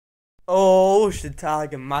Oh,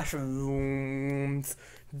 shiitake mushrooms.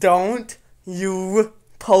 Don't you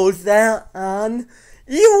post that on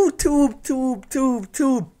YouTube.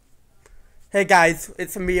 Hey guys,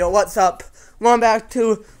 it's me. What's up? Welcome back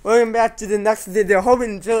to the next video. Hope you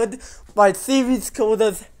enjoyed my series called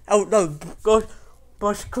Outdoor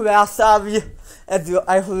Bushcraft. Sorry,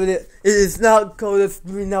 I heard it. It is not called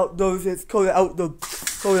Green Outdoors. It's called Outdoor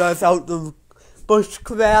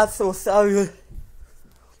Bushcraft. So sorry.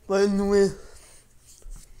 But anyway,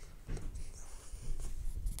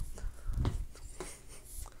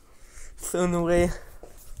 so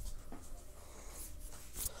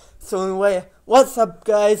anyway, what's up,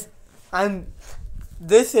 guys?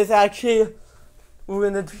 This is actually, we're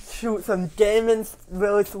gonna shoot some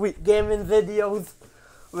really sweet gaming videos.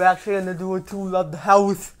 We're actually gonna do a tour of the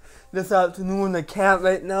house this afternoon. I can't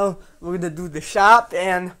right now. We're gonna do the shop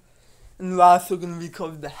and we're also gonna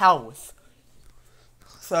record the house.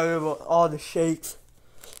 Sorry about all the shakes.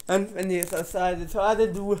 And Phineas decided to try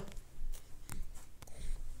to do.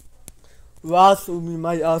 We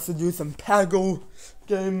might also do some Peggle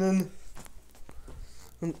gaming.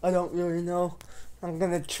 I don't really know. I'm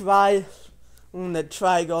gonna try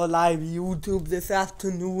go live YouTube this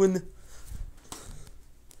afternoon.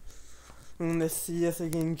 I'm gonna see if I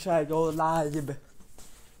can try go live.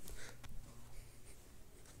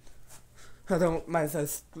 My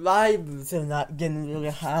subscribers are not getting really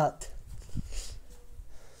hot.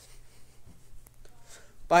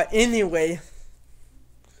 But anyway,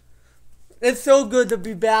 it's so good to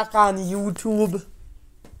be back on YouTube.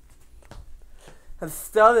 I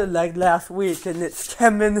started like last week and it's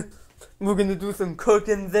coming. We're gonna do some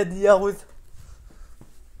cooking videos.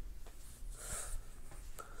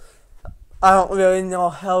 I don't really know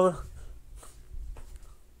how.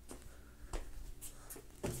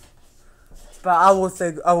 But I will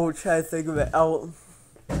try to figure it out.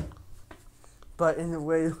 But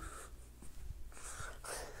anyway.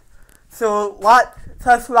 So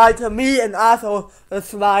subscribe to me and also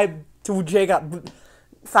subscribe to Jacob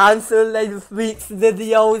Fancy latest week's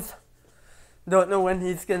videos. Don't know when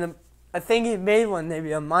he's gonna. I think he made one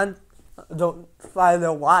maybe a month. Don't find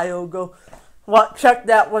a while ago. Check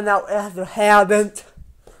that one out if you haven't.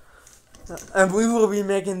 And we will be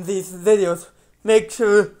making these videos. Make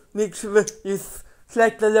sure you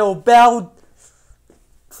click the little bell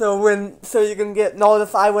so you can get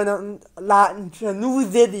notified when I launch a new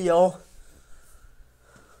video.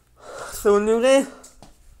 So anyway,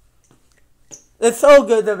 it's so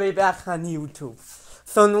good to be back on YouTube.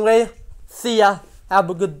 So anyway, see ya. Have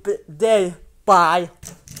a good day. Bye.